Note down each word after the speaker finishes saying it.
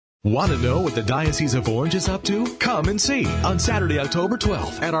Want to know what the Diocese of Orange is up to? Come and see on Saturday, October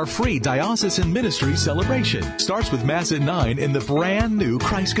 12th at our free Diocesan Ministry celebration. Starts with Mass at 9 in the brand new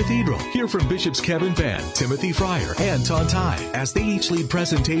Christ Cathedral. Hear from Bishops Kevin Vann, Timothy Fryer, and Tontai as they each lead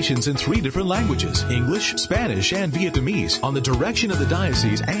presentations in 3 different languages, English, Spanish, and Vietnamese, on the direction of the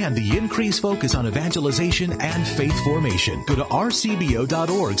diocese and the increased focus on evangelization and faith formation. Go to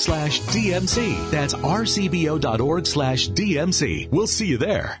rcbo.org/DMC. That's rcbo.org/DMC. We'll see you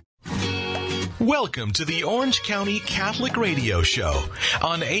there. Welcome to the Orange County Catholic Radio Show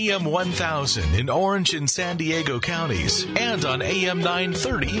on AM 1000 in Orange and San Diego counties and on AM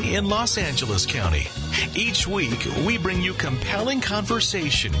 930 in Los Angeles County. Each week, we bring you compelling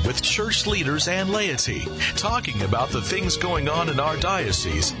conversation with church leaders and laity, talking about the things going on in our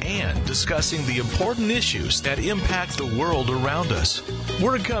diocese and discussing the important issues that impact the world around us.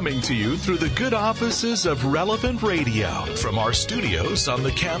 We're coming to you through the good offices of Relevant Radio from our studios on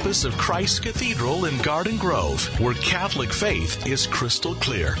the campus of Christ Cathedral in Garden Grove, where Catholic faith is crystal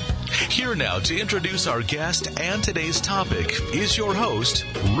clear. Here now to introduce our guest and today's topic is your host,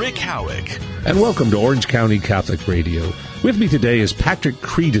 Rick Howick. And welcome to Orange County Catholic Radio. With me today is Patrick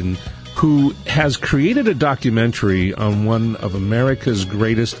Creadon, who has created a documentary on one of America's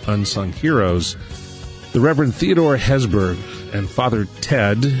greatest unsung heroes, the Reverend Theodore Hesburgh. And Father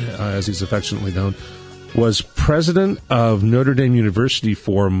Ted, as he's affectionately known, was president of Notre Dame University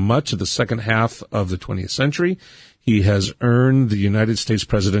for much of the second half of the 20th century. He has earned the United States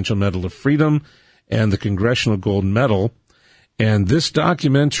Presidential Medal of Freedom and the Congressional Gold Medal. And this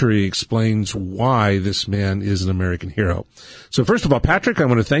documentary explains why this man is an American hero. So first of all, Patrick, I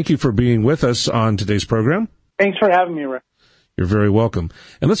want to thank you for being with us on today's program. Thanks for having me, Rick. You're very welcome.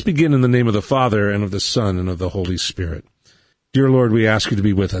 And let's begin in the name of the Father, and of the Son, and of the Holy Spirit. Dear Lord, we ask you to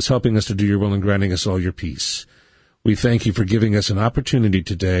be with us, helping us to do your will and granting us all your peace. We thank you for giving us an opportunity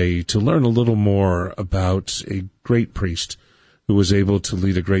today to learn a little more about a great priest who was able to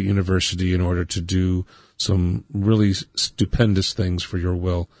lead a great university in order to do some really stupendous things for your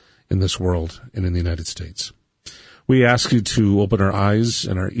will in this world and in the United States. We ask you to open our eyes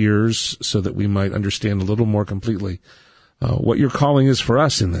and our ears so that we might understand a little more completely what your calling is for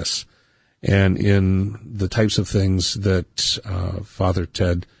us in this, and in the types of things that Father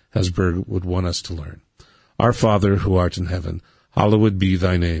Ted Hesburgh would want us to learn. Our Father, who art in heaven, hallowed be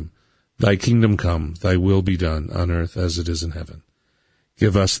thy name. Thy kingdom come, thy will be done, on earth as it is in heaven.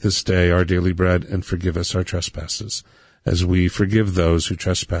 Give us this day our daily bread, and forgive us our trespasses, as we forgive those who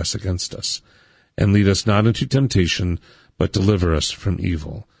trespass against us. And lead us not into temptation, but deliver us from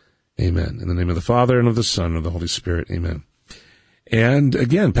evil. Amen. In the name of the Father, and of the Son, and of the Holy Spirit. Amen. And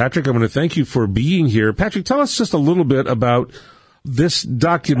again, Patrick, I want to thank you for being here. Patrick, tell us just a little bit about this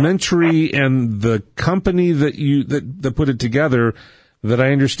documentary and the company that put it together that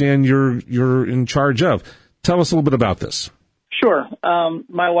I understand you're in charge of. Tell us a little bit about this. Sure.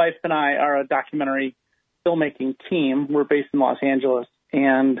 My wife and I are a documentary filmmaking team. We're based in Los Angeles,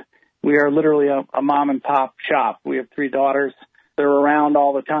 and we are literally a mom and pop shop. We have 3 daughters. They're around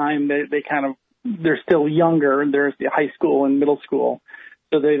all the time. They're still younger. They're high school and middle school,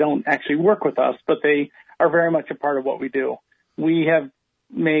 so they don't actually work with us, but they are very much a part of what we do. We have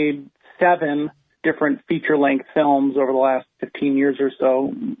made 7 different feature-length films over the last 15 years or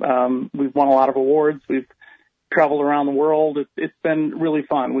so. We've won a lot of awards. We've traveled around the world. It's been really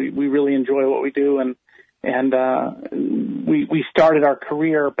fun. We really enjoy what we do, and we started our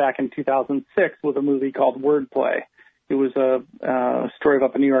career back in 2006 with a movie called Wordplay. It was a story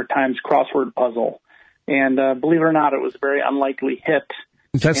about the New York Times crossword puzzle. And believe it or not, it was a very unlikely hit.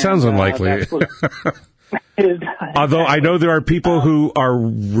 That sounds unlikely. Although I know there are people who are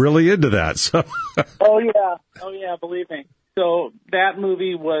really into that. So. Oh, yeah, believe me. So that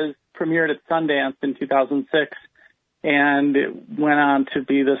movie was premiered at Sundance in 2006, and it went on to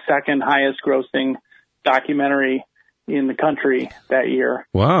be the second highest grossing documentary in the country that year.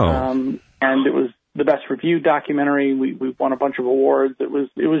 Wow. And it was the best reviewed documentary. We won a bunch of awards. It was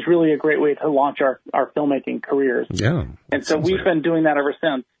really a great way to launch our filmmaking careers. Yeah. And so we've been doing that ever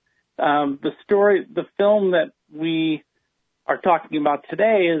since. The film that we are talking about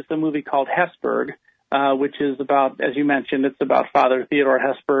today is the movie called Hesburgh, which is about, as you mentioned, it's about Father Theodore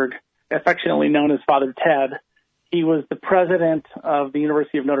Hesburgh, affectionately known as Father Ted. He was the president of the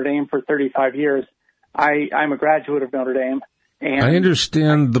University of Notre Dame for 35 years. I'm a graduate of Notre Dame. And I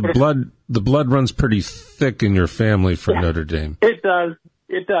understand the blood runs pretty thick in your family for Notre Dame. It does.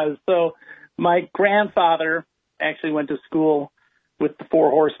 So my grandfather actually went to school with the Four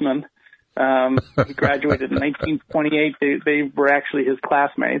Horsemen. He graduated in 1928. They were actually his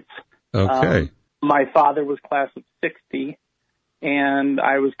classmates. Okay. My father was class of 60, and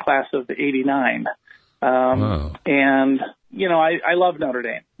I was class of '89. Wow. And, I love Notre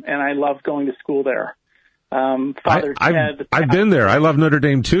Dame, and I love going to school there. Father Ted. I've been there. I love Notre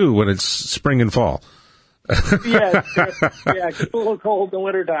Dame, too, when it's spring and fall. Yeah, it gets a little cold in the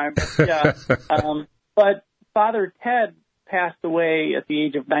wintertime. Yeah. But Father Ted passed away at the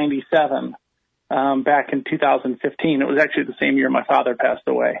age of 97 back in 2015. It was actually the same year my father passed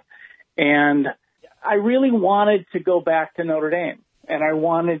away. And I really wanted to go back to Notre Dame, and I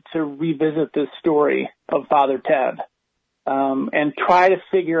wanted to revisit this story of Father Ted and try to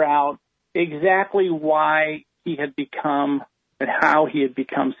figure out exactly why he had become and how he had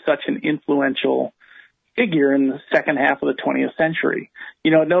become such an influential figure in the second half of the 20th century.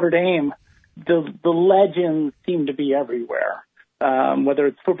 At Notre Dame, the legends seem to be everywhere, whether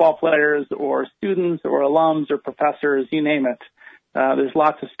it's football players or students or alums or professors, you name it. There's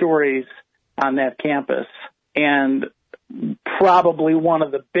lots of stories on that campus. And probably one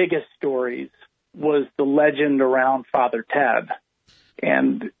of the biggest stories was the legend around Father Ted.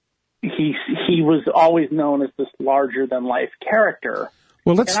 And he was always known as this larger than life character.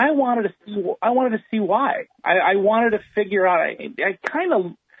 Well, and I wanted to see why. I wanted to figure out. I kind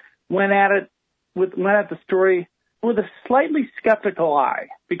of went at the story with a slightly skeptical eye,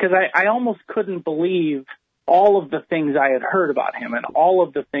 because I almost couldn't believe all of the things I had heard about him and all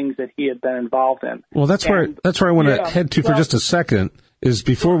of the things that he had been involved in. Well, that's where I want to head to for just a second, is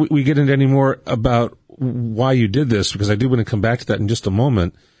before we get into any more about why you did this, because I do want to come back to that in just a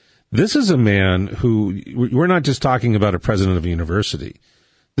moment. This is a man who, we're not just talking about a president of a university.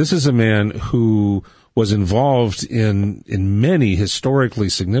 This is a man who was involved in many historically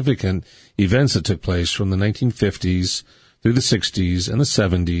significant events that took place from the 1950s through the 60s and the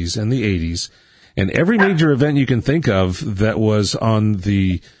 70s and the 80s. And every major event you can think of that was on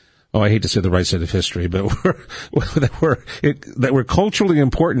the, I hate to say the right side of history, but that were culturally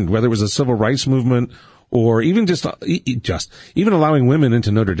important, whether it was the civil rights movement or even just even allowing women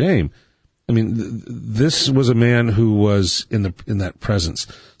into Notre Dame. I mean, this was a man who was in that presence.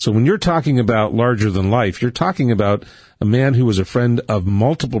 So when you're talking about larger than life, you're talking about a man who was a friend of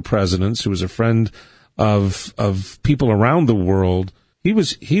multiple presidents, who was a friend of people around the world. He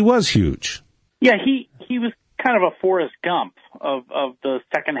was huge. Yeah, he was kind of a Forrest Gump of the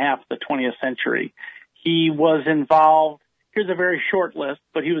second half of the 20th century. He was involved, here's a very short list,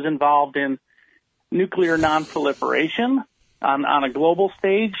 but he was involved in nuclear nonproliferation on a global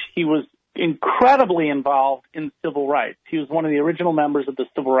stage. He was incredibly involved in civil rights. He was one of the original members of the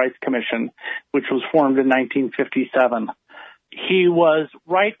Civil Rights Commission, which was formed in 1957. He was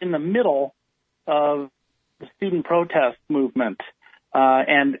right in the middle of the student protest movement.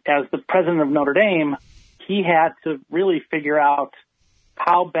 And as the president of Notre Dame, he had to really figure out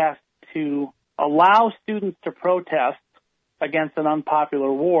how best to allow students to protest against an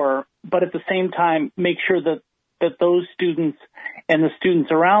unpopular war, but at the same time make sure that those students and the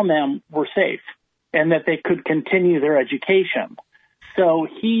students around them were safe and that they could continue their education. So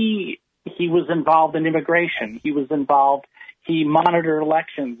he was involved in immigration. He monitored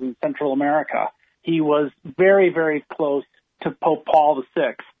elections in Central America. He was very, very close to Pope Paul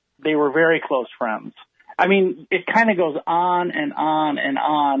VI. They were very close friends. I mean, it kind of goes on and on and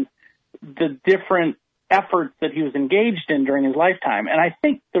on, the different efforts that he was engaged in during his lifetime. And I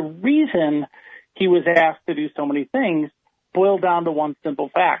think the reason he was asked to do so many things boiled down to one simple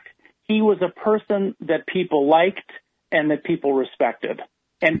fact. He was a person that people liked and that people respected.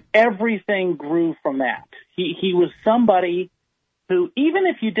 And everything grew from that. He was somebody who, even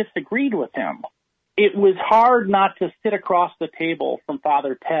if you disagreed with him, it was hard not to sit across the table from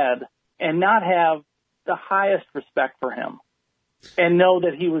Father Ted and not have the highest respect for him and know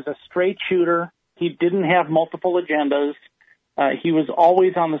that he was a straight shooter. He didn't have multiple agendas. He was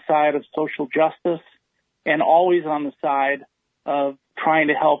always on the side of social justice and always on the side of trying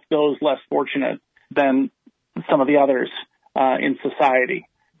to help those less fortunate than some of the others in society.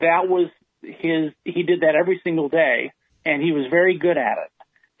 That was he did that every single day, and he was very good at it.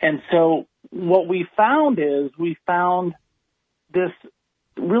 And so what we found this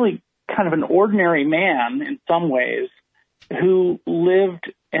really kind of an ordinary man in some ways who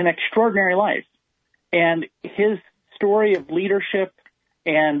lived an extraordinary life. And his story of leadership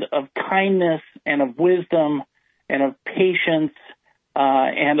and of kindness and of wisdom and of patience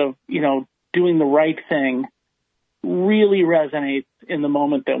and of, doing the right thing really resonates in the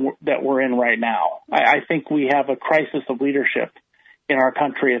moment that we're in right now. I think we have a crisis of leadership in our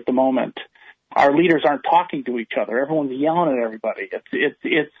country at the moment. Our leaders aren't talking to each other. Everyone's yelling at everybody.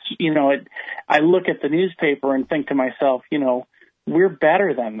 I look at the newspaper and think to myself, we're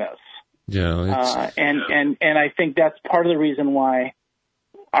better than this. Yeah, and I think that's part of the reason why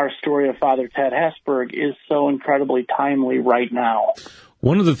our story of Father Ted Hesburgh is so incredibly timely right now.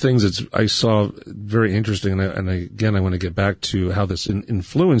 One of the things that I saw very interesting, and I want to get back to how this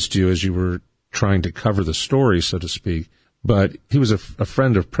influenced you as you were trying to cover the story, so to speak. But he was a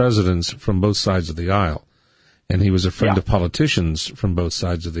friend of presidents from both sides of the aisle, and he was a friend of politicians from both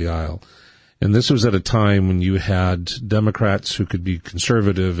sides of the aisle. And this was at a time when you had Democrats who could be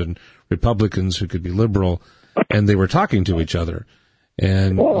conservative and Republicans who could be liberal, and they were talking to each other.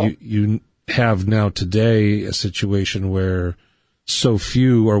 And you have now today a situation where so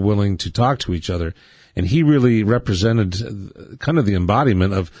few are willing to talk to each other. And he really represented kind of the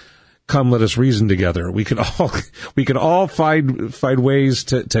embodiment of, come, let us reason together. We could all find ways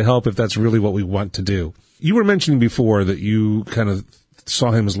to help if that's really what we want to do. You were mentioning before that you kind of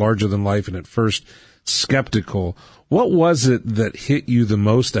saw him as larger than life and at first skeptical. What was it that hit you the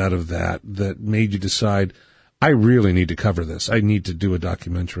most out of that made you decide, I really need to cover this. I need to do a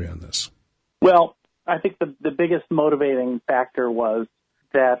documentary on this? Well, I think the biggest motivating factor was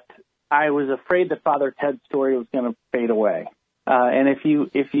that I was afraid that Father Ted's story was going to fade away. And if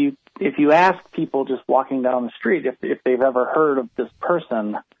you ask people just walking down the street if they've ever heard of this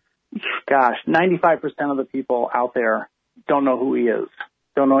person, gosh, 95% of the people out there don't know who he is,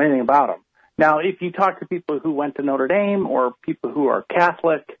 don't know anything about him. Now, if you talk to people who went to Notre Dame or people who are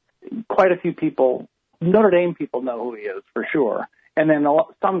Catholic, quite a few people, Notre Dame people know who he is for sure. And then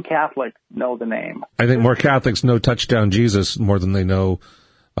some Catholics know the name. I think more Catholics know Touchdown Jesus more than they know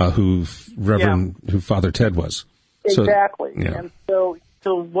who Father Ted was. Exactly. So, yeah. And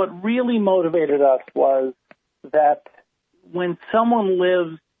so what really motivated us was that when someone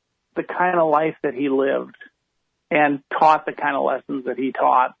lives the kind of life that he lived and taught the kind of lessons that he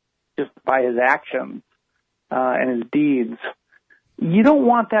taught just by his actions and his deeds, you don't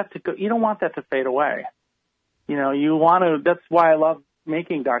want that to go. You don't want that to fade away. You know, you want to. That's why I love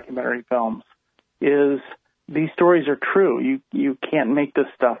making documentary films. Is these stories are true. You can't make this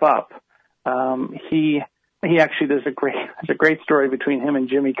stuff up. He actually, there's a great story between him and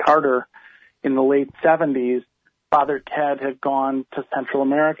Jimmy Carter in the late 70s. Father Ted had gone to Central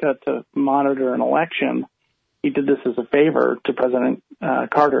America to monitor an election. He did this as a favor to President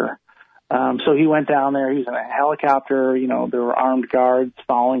Carter. So he went down there. He was in a helicopter. You know, there were armed guards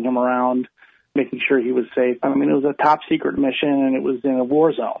following him around, making sure he was safe. I mean, it was a top secret mission, and it was in a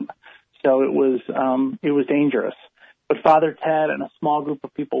war zone. So it was dangerous. But Father Ted and a small group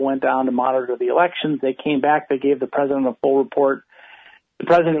of people went down to monitor the elections. They came back. They gave the president a full report. The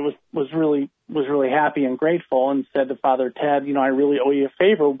president was really happy and grateful and said to Father Ted, you know, I really owe you a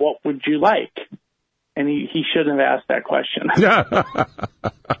favor. What would you like? And he shouldn't have asked that question.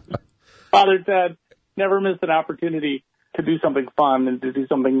 Father Ted never missed an opportunity to do something fun and to do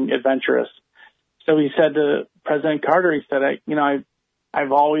something adventurous. So he said to President Carter, he said,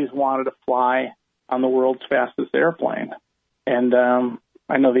 I've always wanted to fly on the world's fastest airplane. And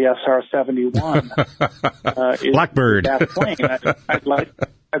I know the SR-71 is Blackbird. that plane. I'd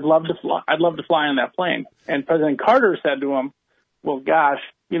love to fly on that plane. And President Carter said to him, well, gosh,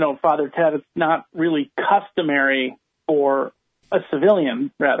 you know, Father Ted, it's not really customary for a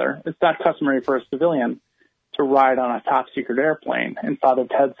civilian, rather. It's not customary for a civilian to ride on a top secret airplane. And Father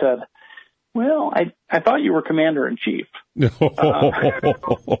Ted said, well, I thought you were commander-in-chief.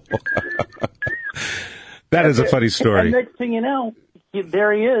 That is a funny story. And next thing you know,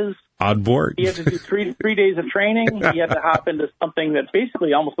 there he is. On board. He had to do three days of training. He had to hop into something that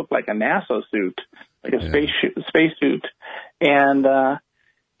basically almost looked like a NASA suit, like a space suit. And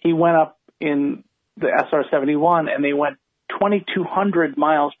he went up in the SR-71, and they went 2,200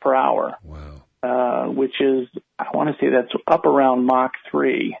 miles per hour. Wow. Which is, I want to say that's up around Mach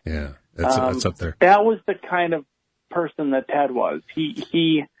 3. Yeah, that's up there. That was the kind of person that Ted was.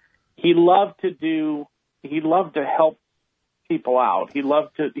 He loved to help people out. He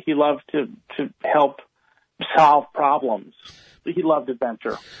loved to help solve problems. He loved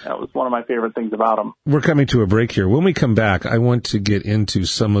adventure. That was one of my favorite things about him. We're coming to a break here. When we come back, I want to get into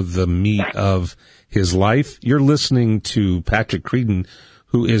some of the meat of his life. You're listening to Patrick Creadon,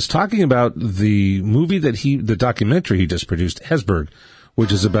 who is talking about the movie the documentary he just produced, Hesburgh,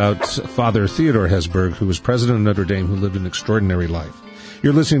 which is about Father Theodore Hesburgh, who was president of Notre Dame, who lived an extraordinary life.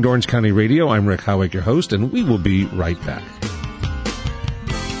 You're listening to Orange County Radio. I'm Rick Howick, your host, and we will be right back.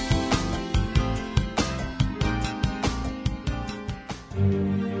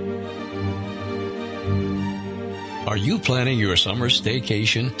 Are you planning your summer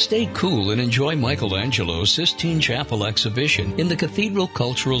staycation? Stay cool and enjoy Michelangelo's Sistine Chapel exhibition in the Cathedral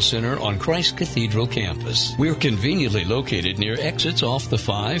Cultural Center on Christ Cathedral campus. We're conveniently located near exits off the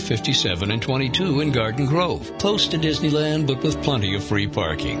 5, 57, and 22 in Garden Grove, close to Disneyland but with plenty of free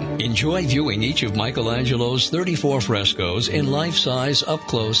parking. Enjoy viewing each of Michelangelo's 34 frescoes in life-size,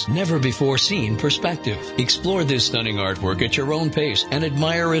 up-close, never-before-seen perspective. Explore this stunning artwork at your own pace and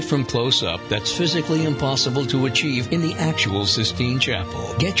admire it from close-up that's physically impossible to achieve in the actual Sistine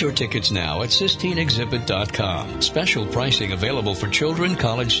Chapel. Get your tickets now at SistineExhibit.com. Special pricing available for children,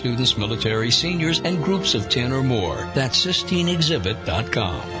 college students, military, seniors, and groups of 10 or more. That's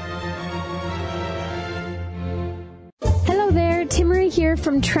SistineExhibit.com. Timmery here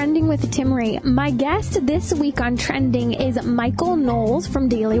from Trending with Timmery. My guest this week on Trending is Michael Knowles from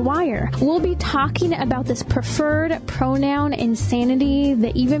Daily Wire. We'll be talking about this preferred pronoun insanity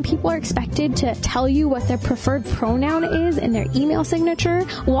that even people are expected to tell you what their preferred pronoun is in their email signature.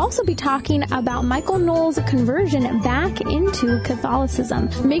 We'll also be talking about Michael Knowles' conversion back into Catholicism.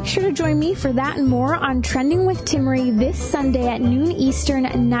 Make sure to join me for that and more on Trending with Timmery this Sunday at noon Eastern,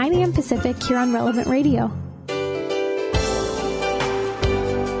 9 a.m. Pacific here on Relevant Radio.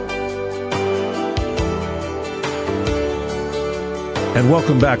 And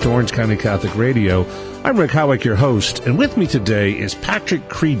welcome back to Orange County Catholic Radio. I'm Rick Howick, your host, and with me today is Patrick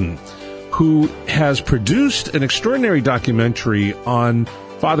Creadon, who has produced an extraordinary documentary on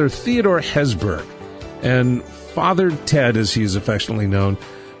Father Theodore Hesburgh. And Father Ted, as he is affectionately known,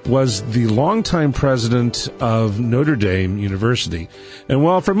 was the longtime president of Notre Dame University. And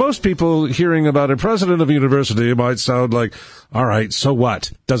while for most people, hearing about a president of a university might sound like, all right, so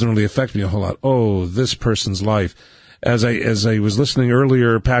what? Doesn't really affect me a whole lot. Oh, this person's life. As I was listening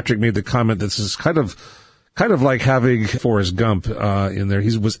earlier, Patrick made the comment that this is kind of like having Forrest Gump in there.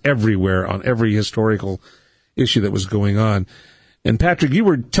 He was everywhere on every historical issue that was going on. And Patrick, you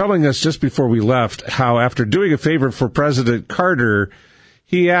were telling us just before we left how after doing a favor for President Carter,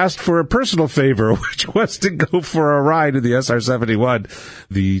 he asked for a personal favor, which was to go for a ride in the SR-71,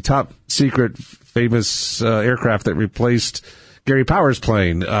 the top secret famous aircraft that replaced Gary Powers'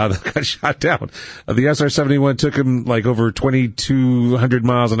 plane that got shot down. The SR-71 took him like over 2,200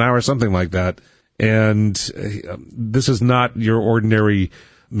 miles an hour, something like that. And this is not your ordinary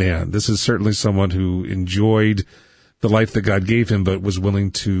man. This is certainly someone who enjoyed the life that God gave him, but was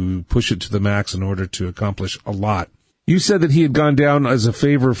willing to push it to the max in order to accomplish a lot. You said that he had gone down as a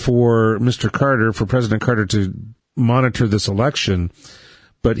favor for Mr. Carter, for President Carter, to monitor this election.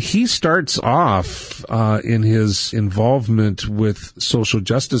 But he starts off in his involvement with social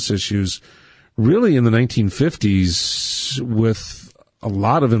justice issues really in the 1950s with a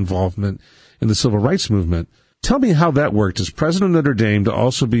lot of involvement in the civil rights movement. Tell me how that worked as president of Notre Dame to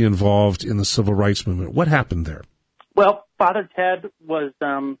also be involved in the civil rights movement. What happened there? Well, Father Ted was,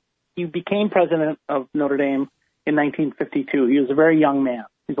 he became president of Notre Dame in 1952. He was a very young man.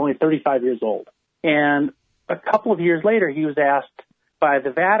 He's only 35 years old. And a couple of years later, he was asked by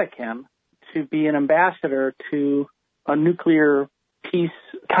the Vatican to be an ambassador to a nuclear peace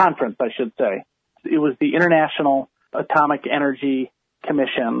conference, I should say. It was the International Atomic Energy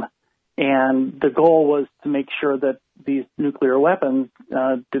Commission, and the goal was to make sure that these nuclear weapons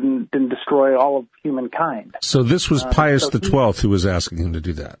didn't destroy all of humankind. So this was Pius XII who was asking him to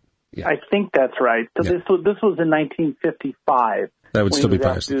do that. Yeah. I think that's right. So yeah. This was in 1955. That would still be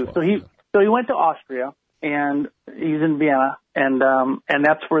Pius XII. So he went to Austria, and he's in Vienna, and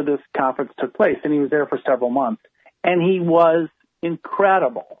that's where this conference took place, and he was there for several months. And he was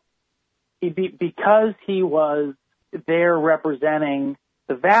incredible. Because he was there representing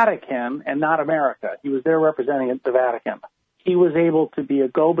the Vatican and not America. He was there representing the Vatican. He was able to be a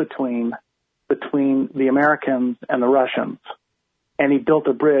go-between between the Americans and the Russians. And he built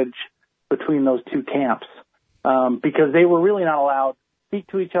a bridge between those two camps because they were really not allowed to speak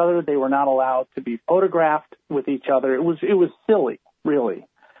to each other. They were not allowed to be photographed with each other. It was silly, really.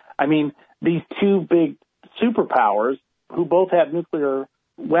 I mean, these two big superpowers who both had nuclear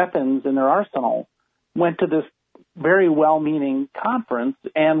weapons in their arsenal went to this very well-meaning conference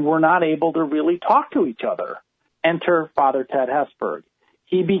and were not able to really talk to each other. Enter Father Ted Hesburgh.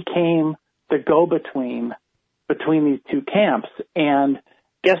 He became the go-between between these two camps. And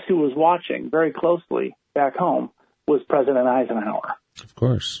guess who was watching very closely back home was President Eisenhower. Of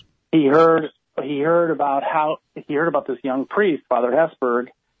course. He heard about this young priest, Father Hesburgh,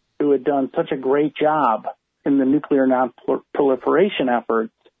 who had done such a great job in the nuclear non-proliferation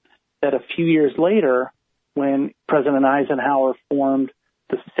efforts that a few years later, when President Eisenhower formed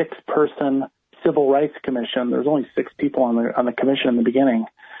the 6-person Civil Rights Commission, there was only 6 people on the commission in the beginning,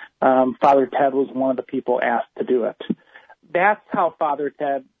 Father Ted was one of the people asked to do it. That's how Father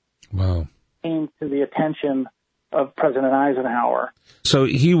Ted came to the attention of President Eisenhower. So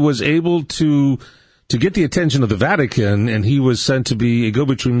he was able to get the attention of the Vatican, and he was sent to be a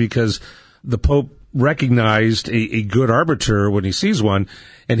go-between because the Pope recognized a good arbiter when he sees one,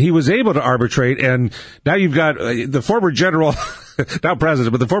 and he was able to arbitrate. And now you've got the former general, not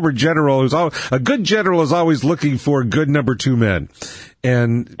president, but the former general, a good general is always looking for good number two men.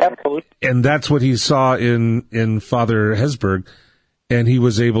 And absolutely. And that's what he saw in Father Hesburgh, and he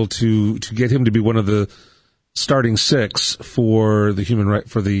was able to get him to be one of the starting six for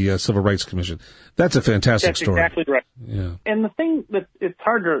the Civil Rights Commission. That's a fantastic story. That's exactly right. Yeah. And the thing that it's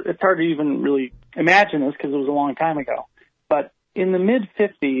hard to even really imagine this because it was a long time ago. But in the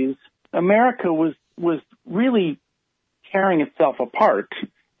mid-50s, America was really tearing itself apart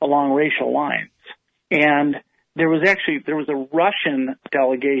along racial lines. And there was a Russian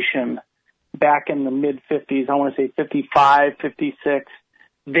delegation back in the mid-50s, I want to say 55, 56.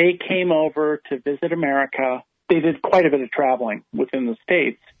 They came over to visit America. They did quite a bit of traveling within the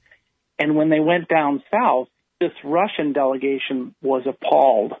States. And when they went down south, this Russian delegation was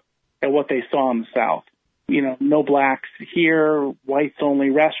appalled at what they saw in the South. You know, no blacks here, whites only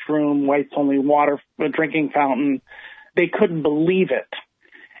restroom, whites only water, drinking fountain. They couldn't believe it.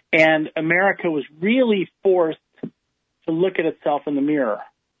 And America was really forced to look at itself in the mirror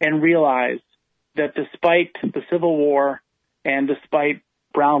and realize that despite the Civil War and despite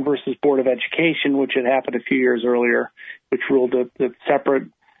Brown versus Board of Education, which had happened a few years earlier, which ruled that separate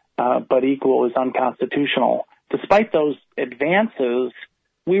but equal is unconstitutional. Despite those advances,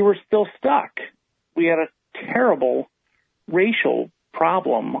 we were still stuck. We had a terrible racial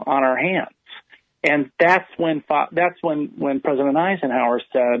problem on our hands. And that's when President Eisenhower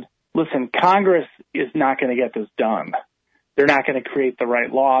said, listen, Congress is not going to get this done. They're not going to create the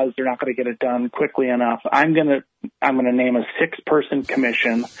right laws. They're not going to get it done quickly enough. I'm going to name a 6-person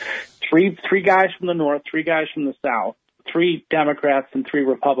commission, three guys from the North, 3 guys from the South, 3 Democrats and 3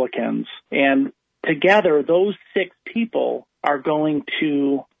 Republicans. And together, those 6 people are going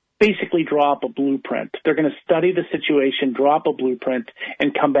to basically draw up a blueprint. They're going to study the situation, draw up a blueprint,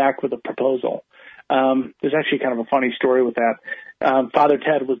 and come back with a proposal. There's actually kind of a funny story with that. Father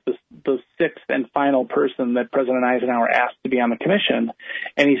Ted was the 6th and final person that President Eisenhower asked to be on the commission.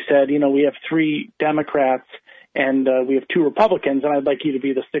 And he said, we have 3 Democrats and we have 2 Republicans, and I'd like you to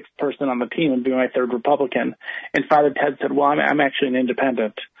be the 6th person on the team and be my 3rd Republican. And Father Ted said, well, I'm actually an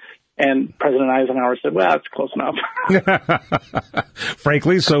independent. And President Eisenhower said, well, that's close enough.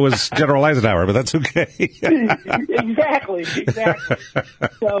 Frankly, so was General Eisenhower, but that's okay. Exactly.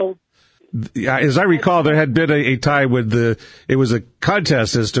 So, as I recall, there had been a time when it was a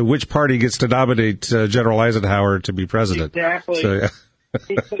contest as to which party gets to nominate General Eisenhower to be president. Exactly. So,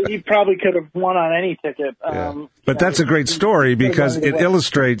 he probably could have won on any ticket. Yeah. But that's a great story because it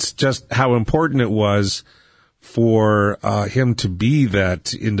illustrates just how important it was for him to be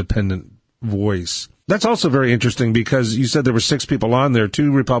that independent voice. That's also very interesting because you said there were 6 people on there,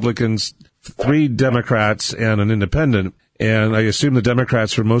 2 Republicans, 3 Democrats, and an independent. And I assume the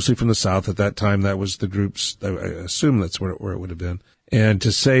Democrats were mostly from the South at that time. That was the groups. I assume that's where it would have been. And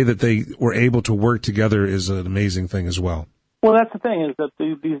to say that they were able to work together is an amazing thing as well. Well, that's the thing is that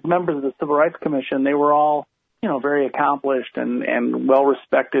these members of the Civil Rights Commission, they were all, very accomplished and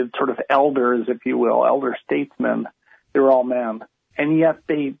well-respected sort of elders, if you will, elder statesmen. They were all men. And yet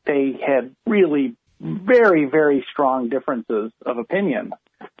they had really very, very strong differences of opinion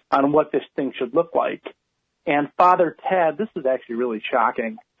on what this thing should look like. And Father Ted, this is actually really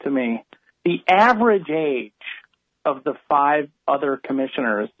shocking to me. The average age of the 5 other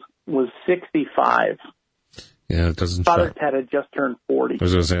commissioners was 65. Yeah, it doesn't Father shock. Ted had just turned 40. I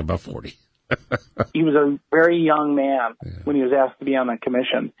was going to say about 40. He was a very young man when he was asked to be on the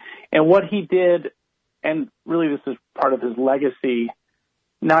commission. And what he did, and really this is part of his legacy,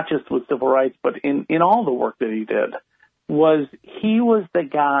 not just with civil rights, but in all the work that he did, was he was the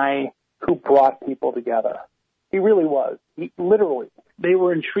guy who brought people together. He really was. Literally. They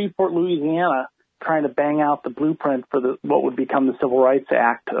were in Shreveport, Louisiana, trying to bang out the blueprint for what would become the Civil Rights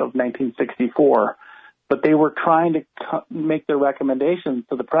Act of 1964. But they were trying to make their recommendations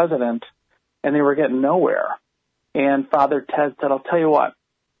to the president, and they were getting nowhere. And Father Ted said, I'll tell you what,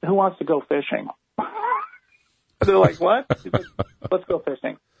 who wants to go fishing? They're like, what? He said, let's go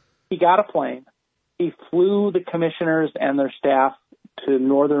fishing. He got a plane. He flew the commissioners and their staff to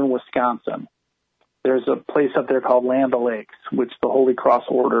northern Wisconsin. There's a place up there called Land O'Lakes, which the Holy Cross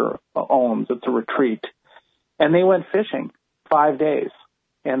Order owns. It's a retreat. And they went fishing 5 days.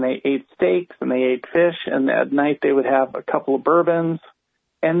 And they ate steaks and they ate fish. And at night they would have a couple of bourbons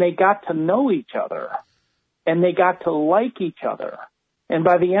and they got to know each other, and they got to like each other. And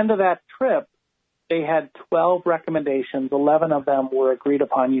by the end of that trip, they had 12 recommendations. 11 of them were agreed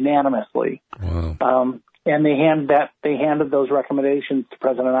upon unanimously. Wow. And they handed those recommendations to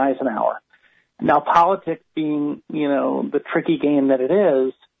President Eisenhower. Now, politics being, the tricky game that it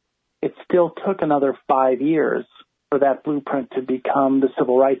is, it still took another 5 years for that blueprint to become the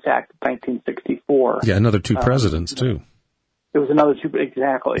Civil Rights Act of 1964. Yeah, another two presidents, too. It was another two,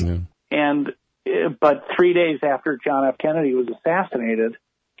 exactly. Yeah. But 3 days after John F. Kennedy was assassinated,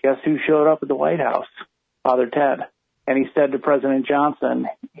 guess who showed up at the White House? Father Ted. And he said to President Johnson,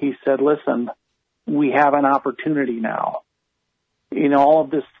 he said, listen, we have an opportunity now. All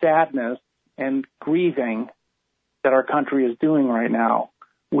of this sadness and grieving that our country is doing right now,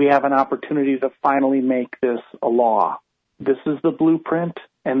 we have an opportunity to finally make this a law. This is the blueprint,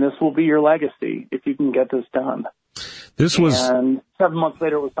 and this will be your legacy if you can get this done. And 7 months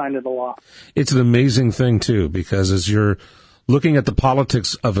later, it was signed into law. It's an amazing thing, too, because as you're looking at the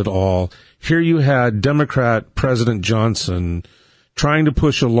politics of it all, here you had Democrat President Johnson trying to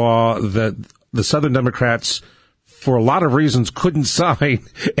push a law that the Southern Democrats, for a lot of reasons, couldn't sign,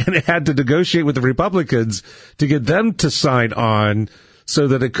 and had to negotiate with the Republicans to get them to sign on so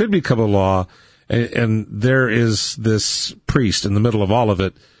that it could become a law. And there is this priest in the middle of all of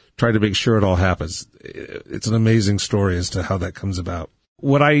it trying to make sure it all happens. It's an amazing story as to how that comes about.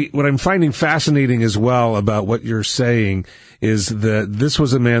 What I'm finding fascinating as well about what you're saying is that this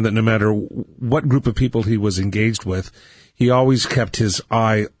was a man that no matter what group of people he was engaged with, he always kept his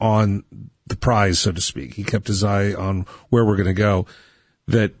eye on the prize, so to speak. He kept his eye on where we're going to go.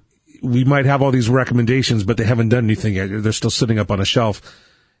 That we might have all these recommendations, but they haven't done anything yet. They're still sitting up on a shelf.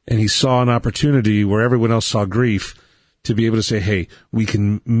 And he saw an opportunity where everyone else saw grief to be able to say, hey, we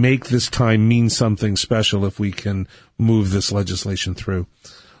can make this time mean something special if we can move this legislation through.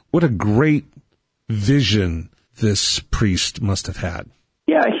 What a great vision this priest must have had.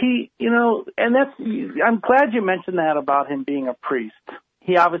 Yeah, and I'm glad you mentioned that about him being a priest.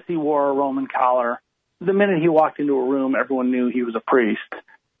 He obviously wore a Roman collar. The minute he walked into a room, everyone knew he was a priest.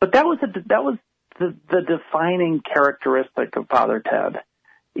 But that was the defining characteristic of Father Ted.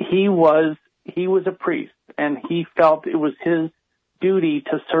 He was a priest, and he felt it was his duty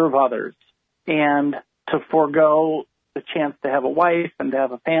to serve others and to forego the chance to have a wife and to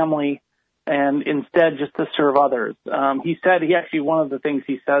have a family, and instead just to serve others. One of the things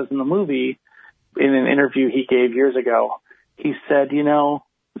he says in the movie, in an interview he gave years ago, he said,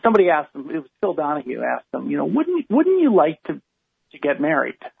 somebody asked him, it was Phil Donahue asked him, wouldn't you like to get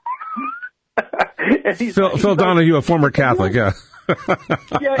married? Phil Donahue, a former Catholic, yeah.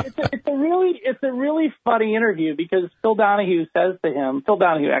 Yeah, it's a really funny interview because Phil Donahue says to him, Phil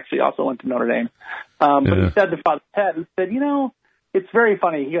Donahue actually also went to Notre Dame, but he said to Father Ted, he said, it's very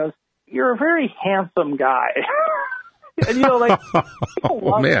funny. He goes, you're a very handsome guy. And people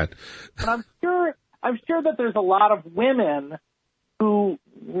love man. it. And I'm sure that there's a lot of women who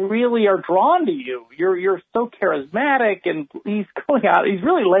really are drawn to you. You're so charismatic, and he's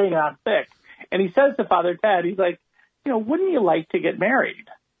really laying on thick. And he says to Father Ted, he's like, wouldn't you like to get married?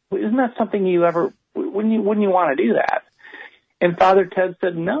 Isn't that something wouldn't you want to do that? And Father Ted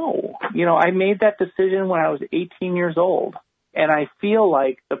said, no. I made that decision when I was 18 years old. And I feel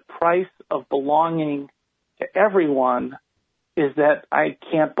like the price of belonging to everyone is that I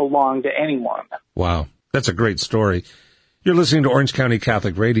can't belong to anyone. Wow. That's a great story. You're listening to Orange County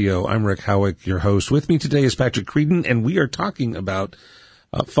Catholic Radio. I'm Rick Howick, your host. With me today is Patrick Creadon, and we are talking about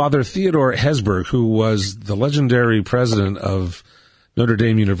Father Theodore Hesburgh, who was the legendary president of Notre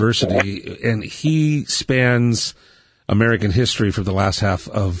Dame University, and he spans American history for the last half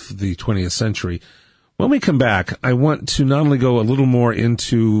of the 20th century. When we come back, I want to not only go a little more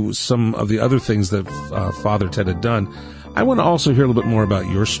into some of the other things that Father Ted had done, I want to also hear a little bit more about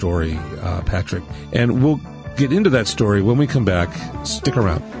your story, Patrick, and we'll get into that story when we come back. Stick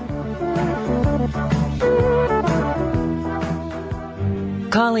around.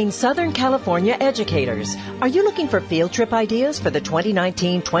 Calling Southern California educators. Are you looking for field trip ideas for the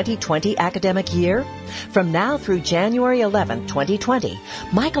 2019-2020 academic year? From now through January 11, 2020,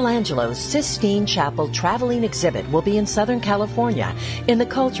 Michelangelo's Sistine Chapel traveling exhibit will be in Southern California in the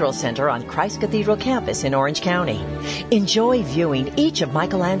Cultural Center on Christ Cathedral campus in Orange County. Enjoy viewing each of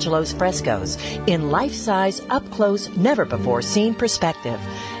Michelangelo's frescoes in life-size, up-close, never-before-seen perspective.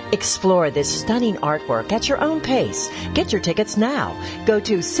 Explore this stunning artwork at your own pace. Get your tickets now. Go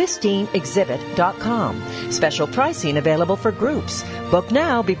to SistineExhibit.com. Special pricing available for groups. Book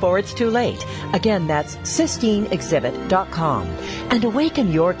now before it's too late. Again, that's SistineExhibit.com. And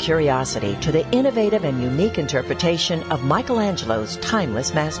awaken your curiosity to the innovative and unique interpretation of Michelangelo's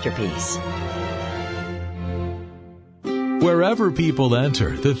timeless masterpiece. Wherever people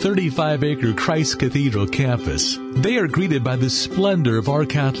enter the 35-acre Christ Cathedral campus, they are greeted by the splendor of our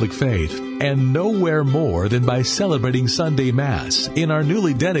Catholic faith, and nowhere more than by celebrating Sunday Mass in our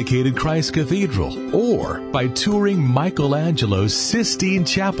newly dedicated Christ Cathedral, or by touring Michelangelo's Sistine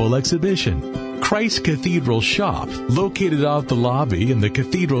Chapel exhibition. Christ Cathedral Shop, located off the lobby in the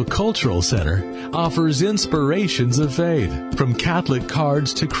Cathedral Cultural Center, offers inspirations of faith, from Catholic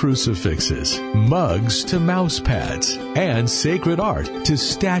cards to crucifixes, mugs to mouse pads, and sacred art to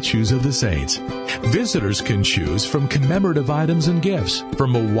statues of the saints. Visitors can choose from commemorative items and gifts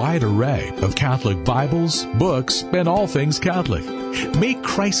from a wide array of Catholic Bibles, books, and all things Catholic. Make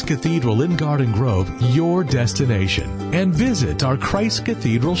Christ Cathedral in Garden Grove your destination and visit our Christ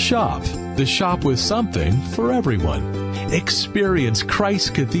Cathedral Shop, the shop with something for everyone. Experience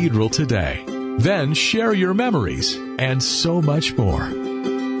Christ Cathedral today. Then share your memories and so much more.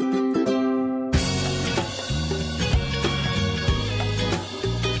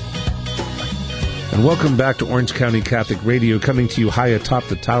 And welcome back to Orange County Catholic Radio, coming to you high atop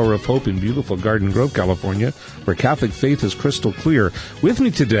the Tower of Hope in beautiful Garden Grove, California, where Catholic faith is crystal clear. With me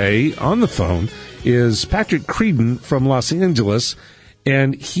today on the phone is Patrick Creadon from Los Angeles,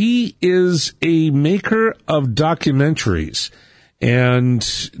 and he is a maker of documentaries.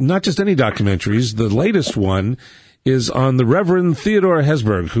 And not just any documentaries. The latest one is on the Reverend Theodore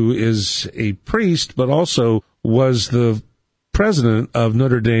Hesburgh, who is a priest, but also was the president of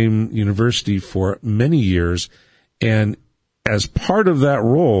Notre Dame University for many years, and as part of that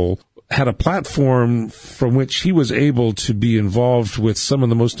role, had a platform from which he was able to be involved with some of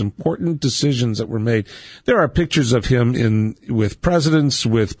the most important decisions that were made. There are pictures of him with presidents,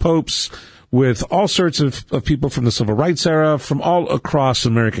 with popes, with all sorts of people from the Civil Rights era, from all across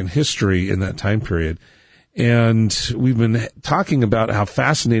American history in that time period. And we've been talking about how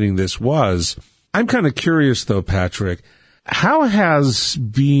fascinating this was. I'm kind of curious, though, Patrick, how has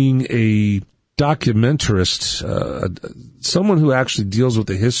being a documentarist, someone who actually deals with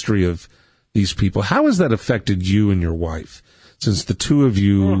the history of these people, how has that affected you and your wife, since the two of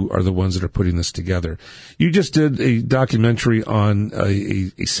you are the ones that are putting this together? You just did a documentary on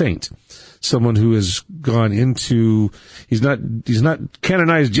a saint, someone who has gone into, he's not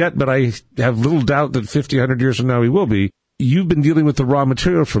canonized yet, but I have little doubt that 50, 100 years from now he will be. You've been dealing with the raw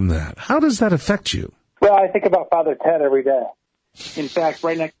material from that. How does that affect you? Well, I think about Father Ted every day. In fact,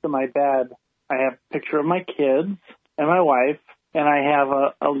 right next to my bed, I have a picture of my kids and my wife, and I have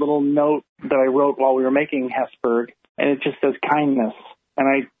a little note that I wrote while we were making Hesburgh, and it just says kindness. And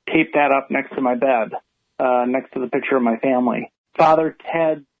I taped that up next to my bed, next to the picture of my family. Father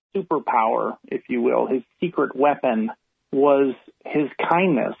Ted's superpower, if you will, his secret weapon, was his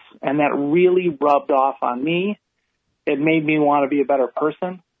kindness, and that really rubbed off on me. It made me want to be a better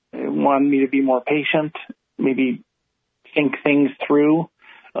person. It wanted me to be more patient, maybe think things through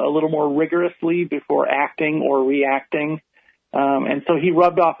a little more rigorously before acting or reacting. And so he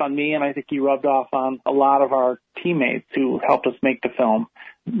rubbed off on me, and I think he rubbed off on a lot of our teammates who helped us make the film.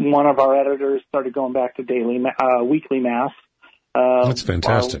 One of our editors started going back to weekly Mass. That's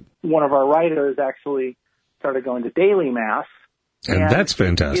fantastic. One of our writers actually started going to daily Mass. And that's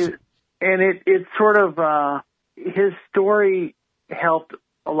fantastic. It sort of, his story helped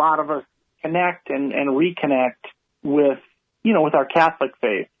a lot of us connect and reconnect with our Catholic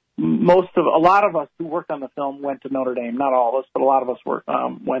faith. A lot of us who worked on the film went to Notre Dame. Not all of us, but a lot of us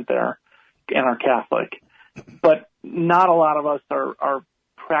went there and are Catholic. But not a lot of us are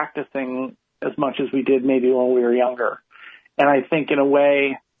practicing as much as we did maybe when we were younger. And I think in a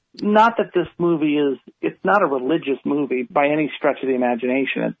way, not that this movie it's not a religious movie by any stretch of the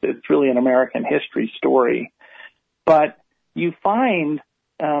imagination. It's really an American history story. But you find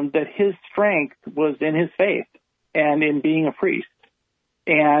that his strength was in his faith and in being a priest.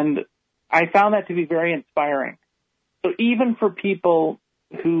 And I found that to be very inspiring. So even for people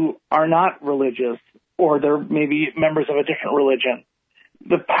who are not religious, or they're maybe members of a different religion,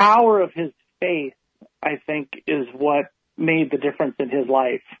 the power of his faith, I think, is what made the difference in his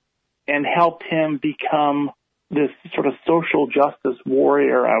life and helped him become this sort of social justice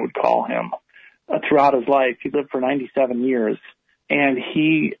warrior, I would call him, throughout his life. He lived for 97 years. And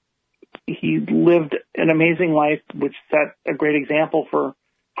he lived an amazing life, which set a great example for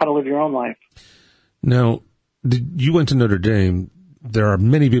how to live your own life. Now, you went to Notre Dame. there are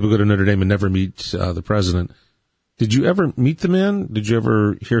many people who go to Notre Dame and never meet the president. Did you ever meet the man? Did you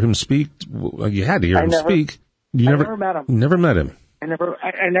ever hear him speak? Well, you had to hear him speak. I never met him. Never met him. I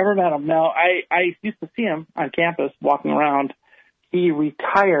never met him. No, I used to see him on campus walking around. He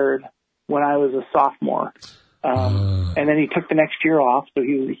retired when I was a sophomore, and then he took the next year off. So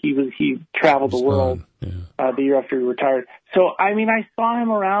he traveled the world the year after he retired. So I mean, I saw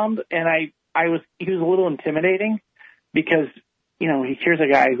him around, and he was a little intimidating because here's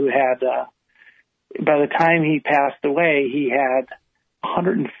a guy who had by the time he passed away, he had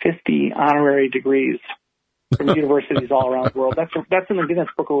 150 honorary degrees from universities all around the world. That's in the Guinness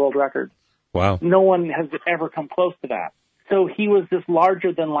Book of World Records. Wow. No one has ever come close to that. So he was this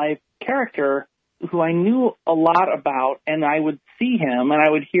larger-than-life character who I knew a lot about, and I would see him, and I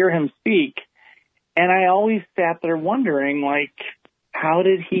would hear him speak, and I always sat there wondering, like, how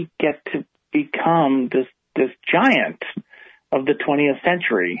did he get to become this giant of the 20th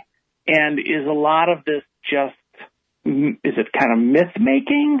century? And is a lot of this just, is it kind of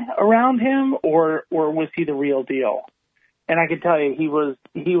myth-making around him, or was he the real deal? And I can tell you, he was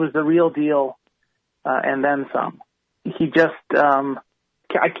the real deal, and then some. He just,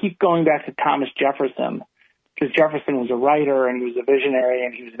 I keep going back to Thomas Jefferson, because Jefferson was a writer, and he was a visionary,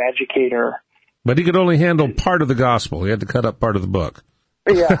 and he was an educator. But he could only handle part of the gospel. He had to cut up part of the book.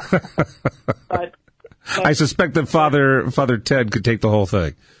 Yeah. but I suspect that Father Ted could take the whole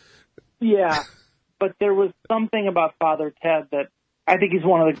thing. Yeah, but there was something about Father Ted that I think he's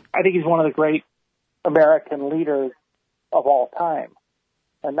one of the great American leaders of all time,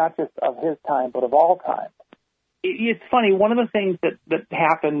 and not just of his time, but of all time. It's funny. One of the things that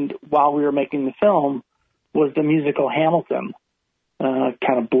happened while we were making the film was the musical Hamilton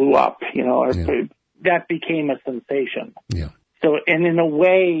kind of blew up. That became a sensation. Yeah. So, and in a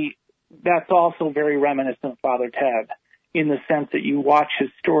way, that's also very reminiscent of Father Ted, in the sense that you watch his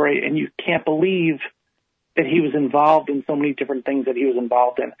story and you can't believe that he was involved in so many different things that he was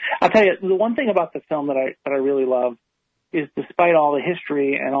involved in. I'll tell you, the one thing about the film that I really love is, despite all the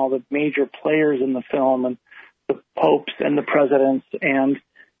history and all the major players in the film, and the popes and the presidents and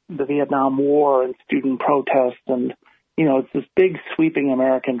the Vietnam War and student protests, and it's this big sweeping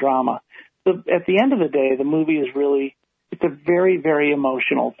American drama. So at the end of the day, the movie is it's a very, very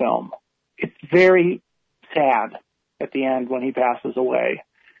emotional film. It's very sad at the end when he passes away.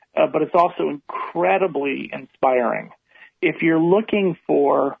 But it's also incredibly inspiring. If you're looking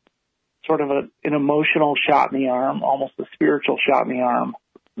for sort of an emotional shot in the arm, almost a spiritual shot in the arm,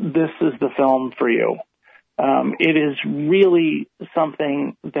 this is the film for you. It is really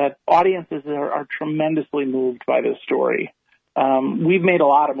something that audiences are tremendously moved by this story. We've made a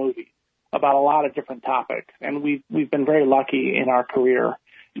lot of movies about a lot of different topics, and we've been very lucky in our career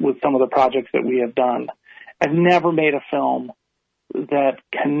with some of the projects that we have done. I've never made a film that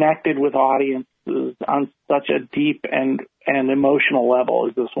connected with audiences on such a deep and emotional level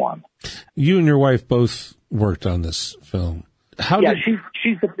as this one. You and your wife both worked on this film.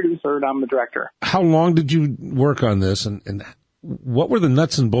 She's the producer and I'm the director. How long did you work on this, and what were the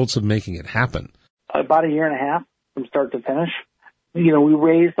nuts and bolts of making it happen? About a year and a half from start to finish. We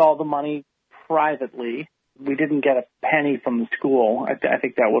raised all the money privately. We didn't get a penny from the school. I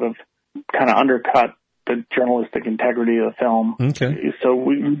think that would have kind of undercut the journalistic integrity of the film. Okay. So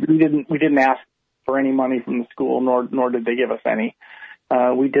we didn't ask for any money from the school, nor did they give us any.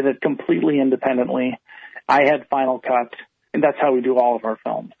 We did it completely independently. I had final cut, and that's how we do all of our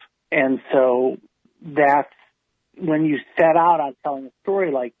films. And so that's when you set out on telling a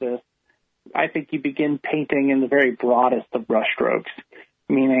story like this, I think you begin painting in the very broadest of brushstrokes,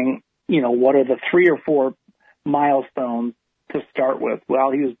 meaning, what are the 3 or 4 milestones to start with? Well,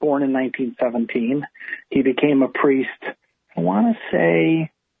 he was born in 1917. He became a priest, I want to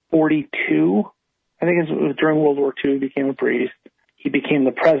say 42. I think it was during World War II he became a priest. He became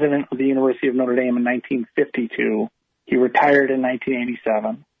the president of the University of Notre Dame in 1952. He retired in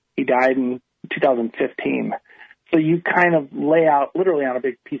 1987. He died in 2015. So you kind of lay out, literally on a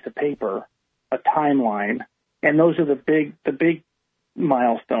big piece of paper, a timeline, and those are the big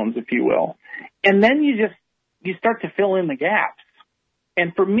milestones, if you will. And then you start to fill in the gaps.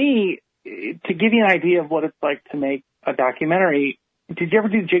 And for me, to give you an idea of what it's like to make a documentary, did you ever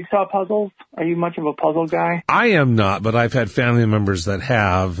do jigsaw puzzles? Are you much of a puzzle guy? I am not, but I've had family members that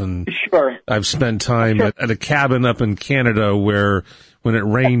have, and sure. I've spent time at a cabin up in Canada where, when it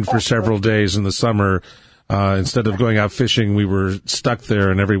rained for several days in the summer, instead of going out fishing, we were stuck there,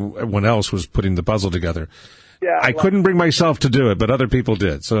 and everyone else was putting the puzzle together. Yeah, I couldn't bring myself to do it, but other people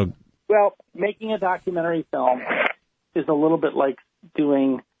did. So, well, making a documentary film is a little bit like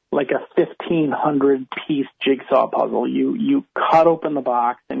doing like a 1,500-piece jigsaw puzzle. You cut open the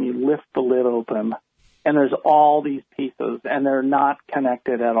box and you lift the lid open, and there's all these pieces, and they're not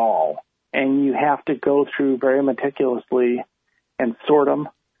connected at all. And you have to go through very meticulously and sort them,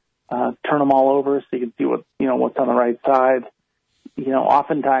 turn them all over so you can see what's on the right side.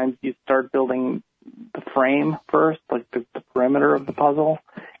 Oftentimes you start building the frame first, like the perimeter of the puzzle,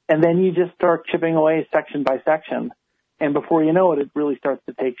 and then you just start chipping away section by section. And before you know it, it really starts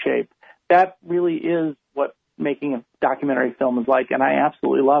to take shape. That really is what making a documentary film is like, and I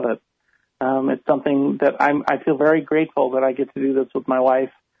absolutely love it. It's something that I feel very grateful that I get to do this with my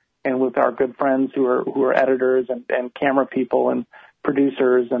wife and with our good friends who are editors and camera people and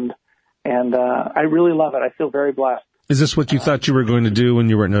producers, and I really love it. I feel very blessed. Is this what you thought you were going to do when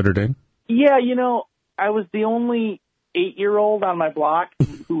you were at Notre Dame? Yeah, I was the only 8-year-old on my block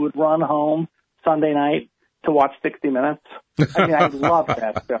who would run home Sunday night to watch 60 Minutes. I mean, I loved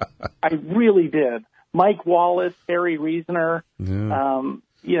that stuff. I really did. Mike Wallace, Harry Reasoner,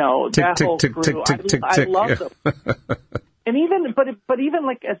 that whole crew. I loved them. And even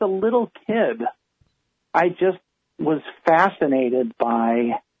like as a little kid, I just was fascinated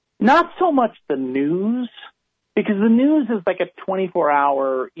by not so much the news, because the news is like a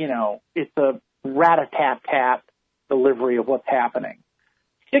 24-hour, it's a rat-a-tat-tat delivery of what's happening.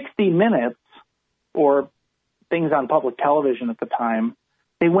 60 Minutes, or things on public television at the time,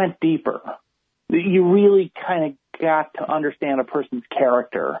 they went deeper. You really kind of got to understand a person's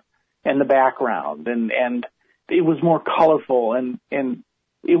character and the background, and it was more colorful, and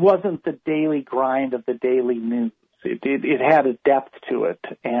it wasn't the daily grind of the daily news. It had a depth to it,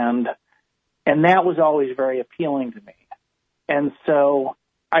 and that was always very appealing to me. And so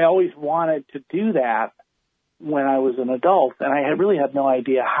I always wanted to do that when I was an adult, and I really had no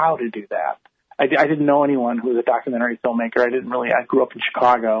idea how to do that. I didn't know anyone who was a documentary filmmaker. I grew up in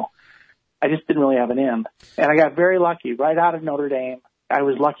Chicago. I just didn't really have an in. And I got very lucky. Right out of Notre Dame, I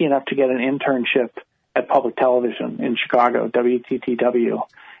was lucky enough to get an internship at public television in Chicago, WTTW.